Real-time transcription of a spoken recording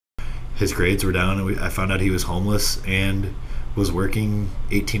his grades were down, and I found out he was homeless and was working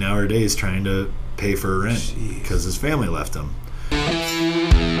 18-hour days trying to pay for rent because his family left him.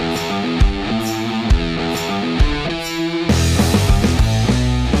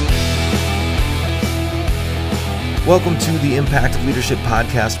 Welcome to the Impact Leadership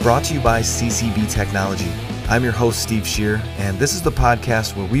Podcast, brought to you by CCB Technology. I'm your host, Steve Shear, and this is the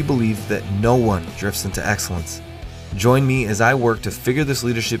podcast where we believe that no one drifts into excellence. Join me as I work to figure this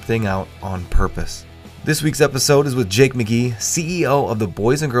leadership thing out on purpose. This week's episode is with Jake McGhee, CEO of the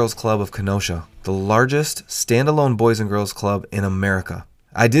Boys and Girls Club of Kenosha, the largest standalone Boys and Girls Club in America.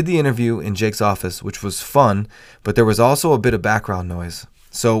 I did the interview in Jake's office, which was fun, but there was also a bit of background noise.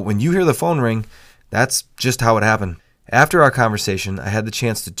 So when you hear the phone ring, that's just how it happened. After our conversation, I had the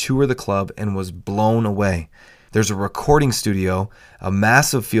chance to tour the club and was blown away. There's a recording studio, a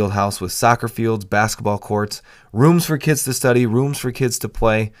massive field house with soccer fields, basketball courts, rooms for kids to study, rooms for kids to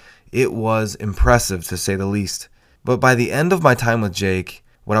play. It was impressive, to say the least. But by the end of my time with Jake,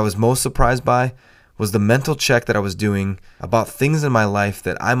 what I was most surprised by was the mental check that I was doing about things in my life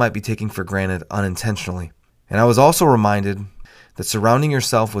that I might be taking for granted unintentionally. And I was also reminded that surrounding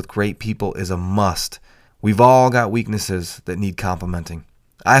yourself with great people is a must. We've all got weaknesses that need complimenting.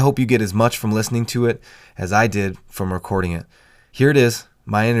 I hope you get as much from listening to it as I did from recording it. Here it is,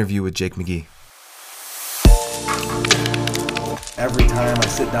 my interview with Jake McGhee. Every time I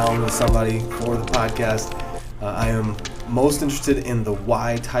sit down with somebody for the podcast, I am most interested in the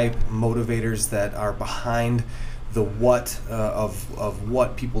why type motivators that are behind the what of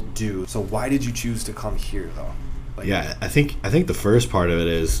what people do. So why did you choose to come here, though? Yeah, I think the first part of it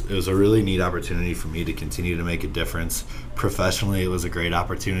is it was a really neat opportunity for me to continue to make a difference. Professionally, it was a great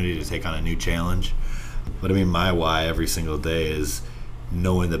opportunity to take on a new challenge. But I mean, my why every single day is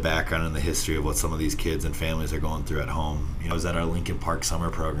knowing the background and the history of what some of these kids and families are going through at home. I was at our Lincoln Park summer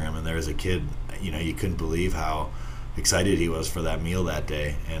program, and there was a kid, you couldn't believe how excited he was for that meal that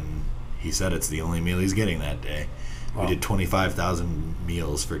day. And he said it's the only meal he's getting that day. Wow. We did 25,000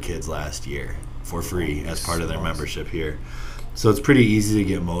 meals for kids last year for free as part of their membership here. So it's pretty easy to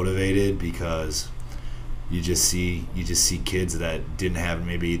get motivated because you just see kids that didn't have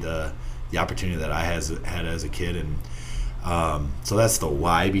maybe the opportunity that I had as a kid, and so that's the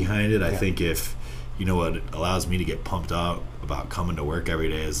why behind it. I think if what allows me to get pumped up about coming to work every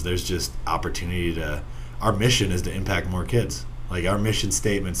day is there's just opportunity to. Our mission is to impact more kids. Like, our mission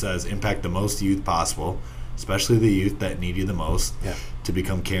statement says, impact the most youth possible, especially the youth that need you the most, to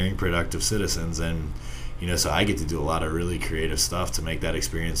become caring, productive citizens. And so I get to do a lot of really creative stuff to make that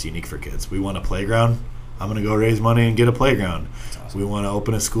experience unique for kids. We want a playground. I'm going to go raise money and get a playground. Awesome. We want to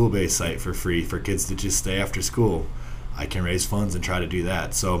open a school-based site for free for kids to just stay after school. I can raise funds and try to do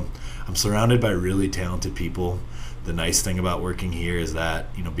that. So I'm surrounded by really talented people. The nice thing about working here is that,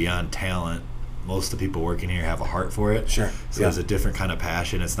 beyond talent, most of the people working here have a heart for it. Sure. So there's a different kind of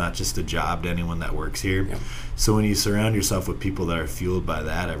passion. It's not just a job to anyone that works here. Yep. So when you surround yourself with people that are fueled by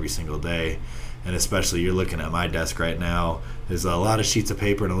that every single day, and especially you're looking at my desk right now, there's a lot of sheets of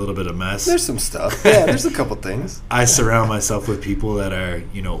paper and a little bit of mess. There's some stuff. Yeah, there's a couple things. I surround myself with people that are,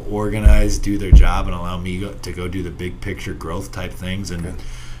 organized, do their job, and allow me to go do the big picture growth type things. And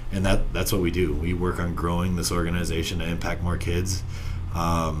that's what we do. We work on growing this organization to impact more kids.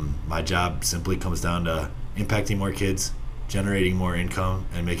 My job simply comes down to impacting more kids, generating more income,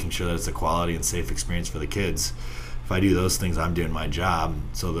 and making sure that it's a quality and safe experience for the kids. If I do those things, I'm doing my job.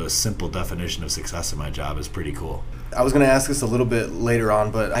 So the simple definition of success in my job is pretty cool. I was going to ask this a little bit later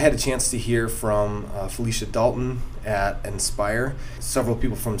on, but I had a chance to hear from Felicia Dalton at Inspire. Several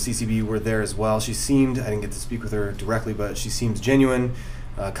people from CCB were there as well. She seemed, I didn't get to speak with her directly, but she seems genuine,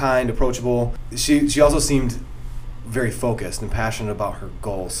 kind, approachable. She also seemed very focused and passionate about her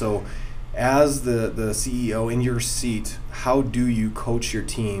goal. So as the CEO in your seat, how do you coach your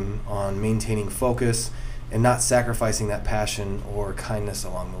team on maintaining focus and not sacrificing that passion or kindness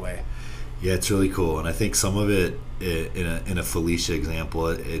along the way? Yeah, it's really cool. And I think some of it, in a Felicia example,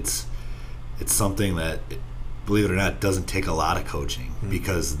 it's something that, believe it or not, doesn't take a lot of coaching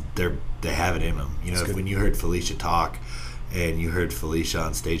because they have it in them. When you heard Felicia talk and you heard Felicia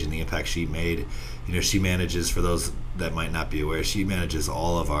on stage and the impact she made, she manages, for those that might not be aware, she manages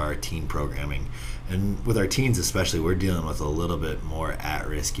all of our teen programming. And with our teens especially, we're dealing with a little bit more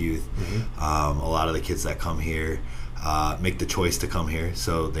at-risk youth. A lot of the kids that come here make the choice to come here,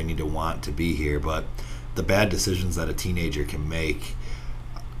 so they need to want to be here. But the bad decisions that a teenager can make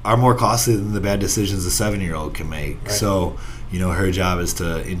are more costly than the bad decisions a 7-year-old can make. Right. So, her job is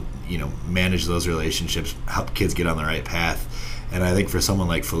to, manage those relationships, help kids get on the right path. And I think for someone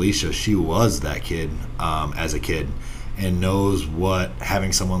like Felicia, she was that kid as a kid. and knows what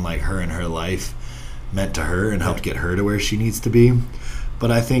having someone like her in her life meant to her and helped get her to where she needs to be.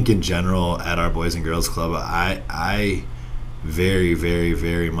 But I think in general at our Boys and Girls Club, I very, very,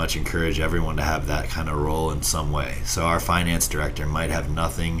 very much encourage everyone to have that kind of role in some way. So our finance director might have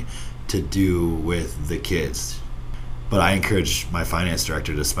nothing to do with the kids, but I encourage my finance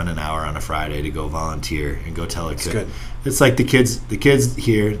director to spend an hour on a Friday to go volunteer and go tell a kid. Good. It's like the kids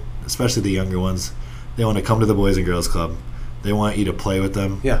here, especially the younger ones, they want to come to the Boys and Girls Club. They want you to play with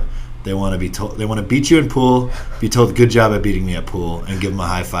them. Yeah. They want to be told. They want to beat you in pool. Be told, "Good job at beating me at pool," and give them a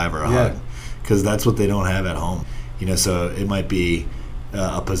high five or a hug, because that's what they don't have at home. So it might be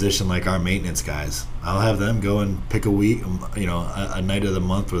a position like our maintenance guys. I'll have them go and pick a week, a night of the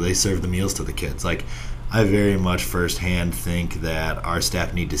month where they serve the meals to the kids. Like, I very much firsthand think that our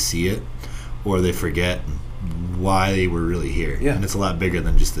staff need to see it, or they forget why they were really here. Yeah. And it's a lot bigger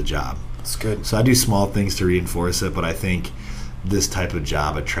than just the job. That's good. So I do small things to reinforce it, but I think this type of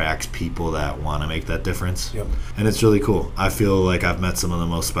job attracts people that want to make that difference. Yep. And it's really cool. I feel like I've met some of the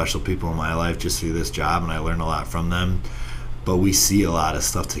most special people in my life just through this job, and I learn a lot from them. But we see a lot of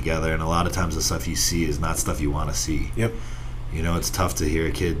stuff together, and a lot of times the stuff you see is not stuff you want to see. Yep. It's tough to hear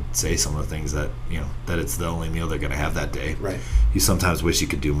a kid say some of the things that, that it's the only meal they're going to have that day. Right. You sometimes wish you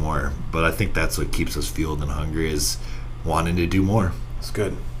could do more, but I think that's what keeps us fueled and hungry, is wanting to do more. That's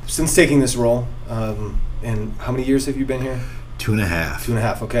good. Since taking this role, and how many years have you been here? 2.5.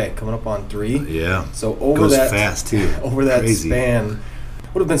 2.5. Okay, coming up on 3. Yeah. So over goes that fast too. Over that Crazy. span,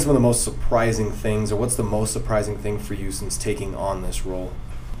 what have been some of the most surprising things, or what's the most surprising thing for you since taking on this role?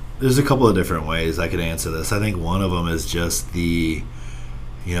 There's a couple of different ways I could answer this. I think one of them is just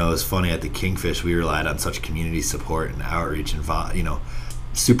it's funny, at the Kingfish we relied on such community support and outreach and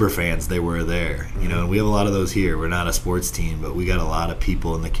super fans. They were there, and we have a lot of those here. We're not a sports team, but we got a lot of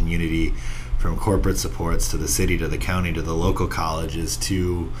people in the community, from corporate supports to the city to the county to the local colleges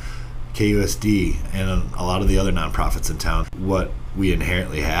to KUSD and a lot of the other nonprofits in town. What we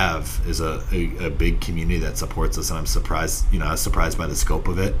inherently have is a big community that supports us, and I'm surprised. I was surprised by the scope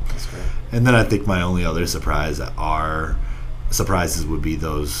of it. That's great. And then I think my only other surprises would be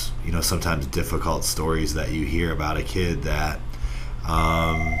those sometimes difficult stories that you hear about a kid that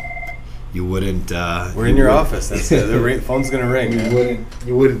you wouldn't. We're in your office. That's the phone's gonna ring.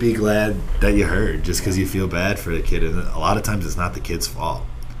 You wouldn't be glad that you heard, just because you feel bad for the kid, and a lot of times it's not the kid's fault.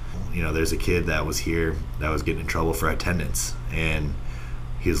 There's a kid that was here that was getting in trouble for attendance, and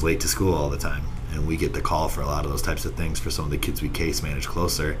he was late to school all the time. And we get the call for a lot of those types of things for some of the kids we case manage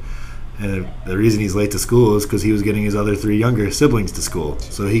closer. And the reason he's late to school is because he was getting his other 3 younger siblings to school,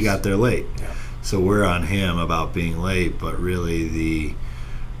 so he got there late. Yeah. So we're on him about being late, but really the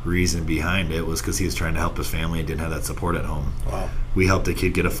reason behind it was because he was trying to help his family and didn't have that support at home. Wow. We helped a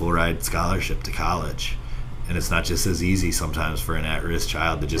kid get a full ride scholarship to college. And it's not just as easy sometimes for an at-risk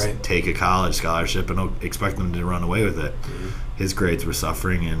child to just take a college scholarship and expect them to run away with it. Mm-hmm. His grades were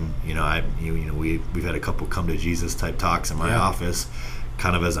suffering, and we've had a couple come to Jesus type talks in my office,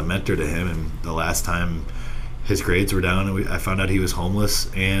 kind of as a mentor to him. And the last time his grades were down, and I found out he was homeless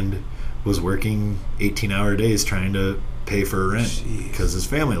and was working 18-hour days trying to pay for rent because his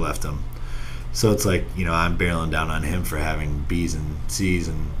family left him. So it's like, I'm barreling down on him for having B's and C's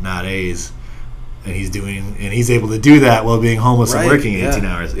and not A's. And he's able to do that while being homeless and working 18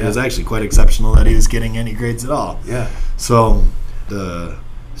 hours. It was actually quite exceptional that he was getting any grades at all. Yeah. So the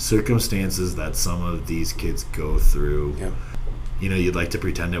circumstances that some of these kids go through, you'd like to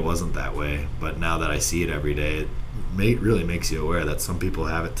pretend it wasn't that way. But now that I see it every day, it really makes you aware that some people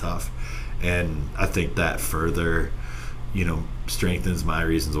have it tough. And I think that further, strengthens my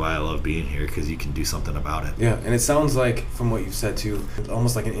reasons why I love being here, because you can do something about it. Yeah, and it sounds like, from what you've said too,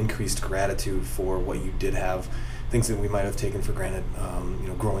 almost like an increased gratitude for what you did have, things that we might have taken for granted,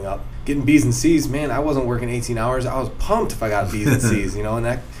 growing up. Getting B's and C's, man, I wasn't working 18 hours. I was pumped if I got B's and C's, and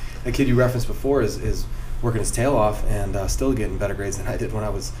that kid you referenced before is working his tail off and still getting better grades than I did when I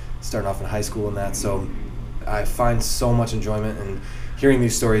was starting off in high school and that. So I find so much enjoyment in hearing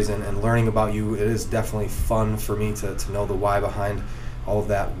these stories and learning about you. It is definitely fun for me to know the why behind all of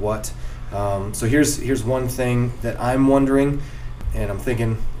that what. So here's one thing that I'm wondering, and I'm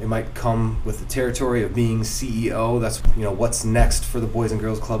thinking it might come with the territory of being CEO. That's what's next for the Boys and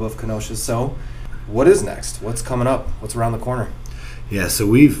Girls Club of Kenosha. So what is next? What's coming up? What's around the corner? Yeah, so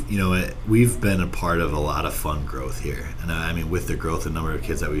we've been a part of a lot of fun growth here, and I mean, with the growth and number of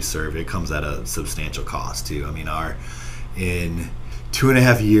kids that we serve, it comes at a substantial cost too. I mean, in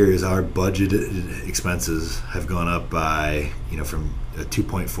 2.5 years, our budgeted expenses have gone up by from a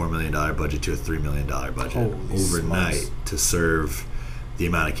 $2.4 million budget to a $3 million budget overnight to serve the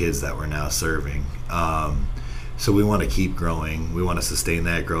amount of kids that we're now serving. So we want to keep growing. We want to sustain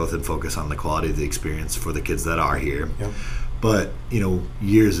that growth and focus on the quality of the experience for the kids that are here. Yep. But,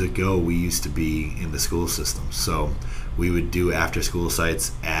 years ago, we used to be in the school system. So we would do after-school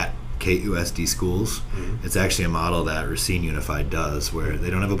sites at KUSD schools. Mm-hmm. It's actually a model that Racine Unified does, where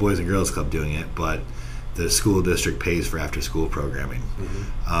they don't have a Boys and Girls Club doing it, but the school district pays for after-school programming.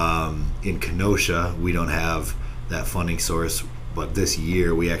 Mm-hmm. In Kenosha, we don't have that funding source, but this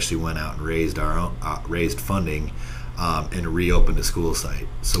year we actually went out and raised our own, raised funding and reopened a school site.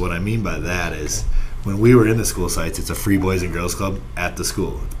 So what I mean by that is, when we were in the school sites, it's a free Boys and Girls Club at the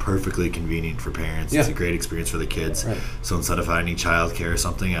school. It's perfectly convenient for parents. Yeah. It's a great experience for the kids. Right. So instead of finding childcare or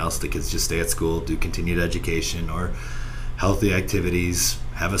something else, the kids just stay at school, do continued education or healthy activities,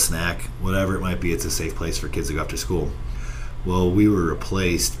 have a snack, whatever it might be. It's a safe place for kids to go after school. Well, we were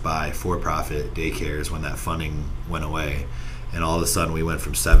replaced by for-profit daycares when that funding went away. And all of a sudden, we went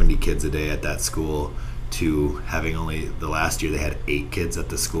from 70 kids a day at that school to having only, the last year they had 8 kids at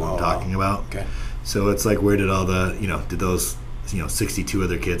the school I'm talking about. Okay. So it's like, where did all the, did those, 62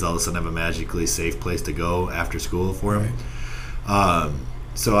 other kids all of a sudden have a magically safe place to go after school for them? Right.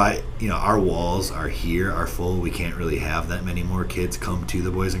 So our walls are full. We can't really have that many more kids come to the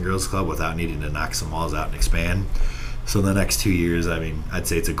Boys and Girls Club without needing to knock some walls out and expand. So in the next 2 years, I'd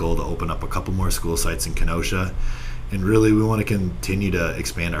say it's a goal to open up a couple more school sites in Kenosha. And really, we want to continue to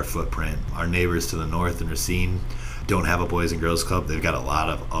expand our footprint. Our neighbors to the north in Racine don't have a Boys and Girls Club. They've got a lot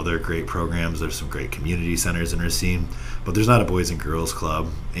of other great programs. There's some great community centers in Racine, but there's not a Boys and Girls Club.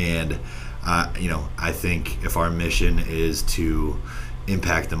 And, I think if our mission is to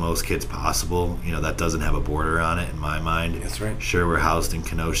impact the most kids possible, that doesn't have a border on it in my mind. That's right. Sure, we're housed in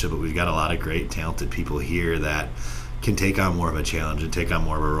Kenosha, but we've got a lot of great, talented people here that can take on more of a challenge and take on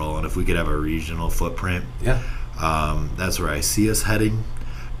more of a role. And if we could have a regional footprint, that's where I see us heading.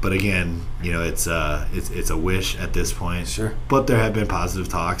 But again, it's a wish at this point. Sure. But there have been positive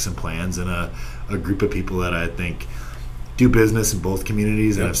talks and plans, and a group of people that I think do business in both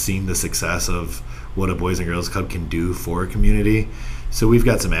communities and have seen the success of what a Boys and Girls Club can do for a community. So we've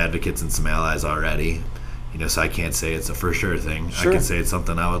got some advocates and some allies already. So I can't say it's a for sure thing. Sure. I can say it's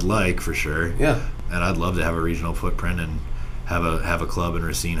something I would like for sure. Yeah. And I'd love to have a regional footprint and have a club in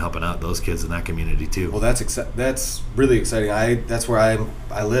Racine helping out those kids in that community too. Well, that's really exciting. That's where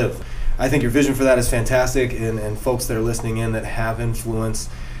I live. I think your vision for that is fantastic, and folks that are listening in that have influence.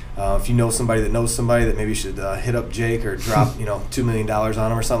 If you know somebody that knows somebody, that maybe should hit up Jake or drop $2 million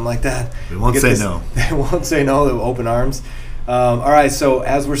on him or something like that. We won't say no. They won't say no. They'll open arms. All right. So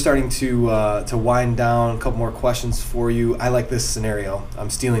as we're starting to wind down, a couple more questions for you. I like this scenario. I'm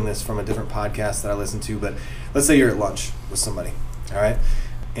stealing this from a different podcast that I listen to, but let's say you're at lunch with somebody. All right,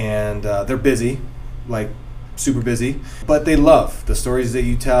 and they're busy, like super busy, but they love the stories that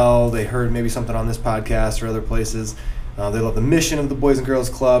you tell. They heard maybe something on this podcast or other places. They love the mission of the Boys and Girls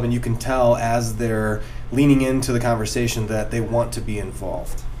Club, and you can tell as they're leaning into the conversation that they want to be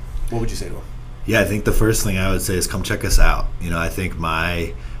involved. What would you say to them? Yeah, I think the first thing I would say is come check us out. I think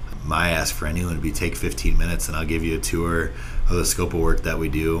my ask for anyone would be take 15 minutes and I'll give you a tour of the scope of work that we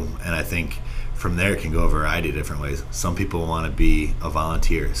do. And I think from there it can go a variety of different ways. Some people want to be a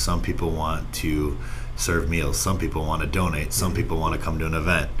volunteer. Some people want to serve meals. Some people want to donate. Some people want to come to an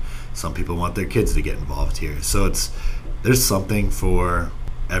event. Some people want their kids to get involved here. So there's something for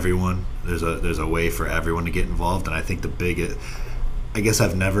everyone. There's a way for everyone to get involved. And I think I guess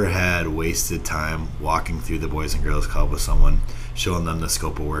I've never had wasted time walking through the Boys and Girls Club with someone, showing them the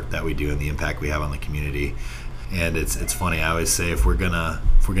scope of work that we do and the impact we have on the community. And it's funny. I always say if we're gonna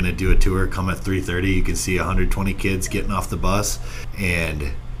do a tour, come at 3:30. You can see 120 kids getting off the bus,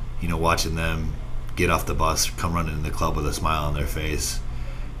 and watching them get off the bus, come running in the club with a smile on their face.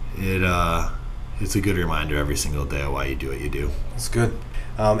 It's a good reminder every single day of why you do what you do. That's good.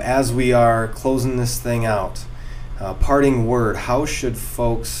 As we are closing this thing out, parting word, how should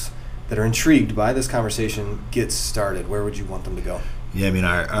folks that are intrigued by this conversation get started? Where would you want them to go? Yeah,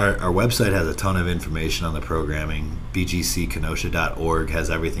 our website has a ton of information on the programming. bgckenosha.org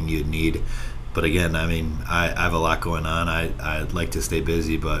has everything you'd need. But again, I have a lot going on. I'd like to stay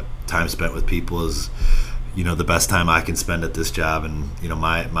busy, but time spent with people is, the best time I can spend at this job. And,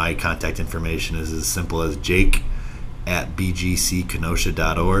 my contact information is as simple as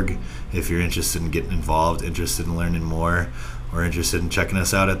jake@bgckenosha.org. If you're interested in getting involved, interested in learning more, or interested in checking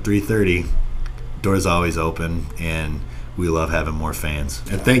us out at 3:30, doors always open, and we love having more fans.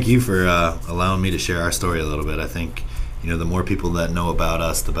 And thank you for allowing me to share our story a little bit. I think, the more people that know about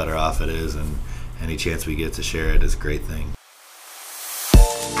us, the better off it is, and any chance we get to share it is a great thing.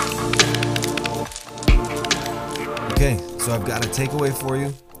 Okay, so I've got a takeaway for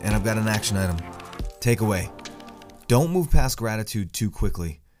you, and I've got an action item. Takeaway: Don't move past gratitude too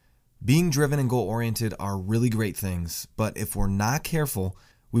quickly. Being driven and goal-oriented are really great things, but if we're not careful,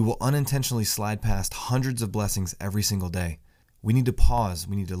 we will unintentionally slide past hundreds of blessings every single day. We need to pause,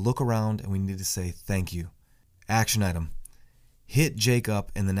 we need to look around, and we need to say thank you. Action item. Hit Jake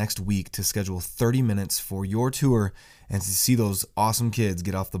up in the next week to schedule 30 minutes for your tour and to see those awesome kids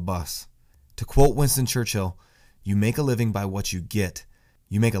get off the bus. To quote Winston Churchill, you make a living by what you get.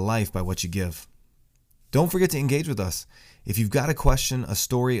 You make a life by what you give. Don't forget to engage with us. If you've got a question, a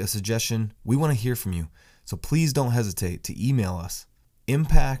story, a suggestion, we want to hear from you. So please don't hesitate to email us,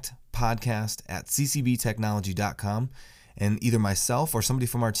 impactpodcast@ccbtechnology.com, and either myself or somebody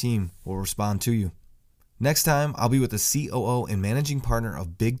from our team will respond to you. Next time, I'll be with the COO and managing partner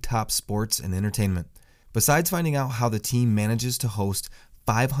of Big Top Sports and Entertainment. Besides finding out how the team manages to host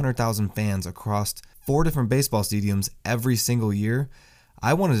 500,000 fans across 4 different baseball stadiums every single year,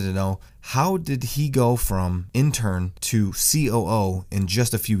 I wanted to know, how did he go from intern to COO in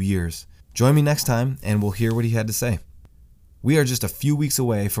just a few years? Join me next time and we'll hear what he had to say. We are just a few weeks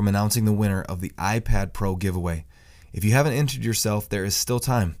away from announcing the winner of the iPad Pro giveaway. If you haven't entered yourself, there is still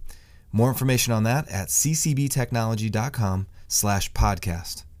time. More information on that at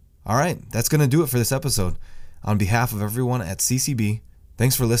ccbtechnology.com/podcast. All right, that's going to do it for this episode. On behalf of everyone at CCB,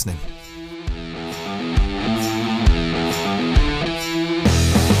 thanks for listening.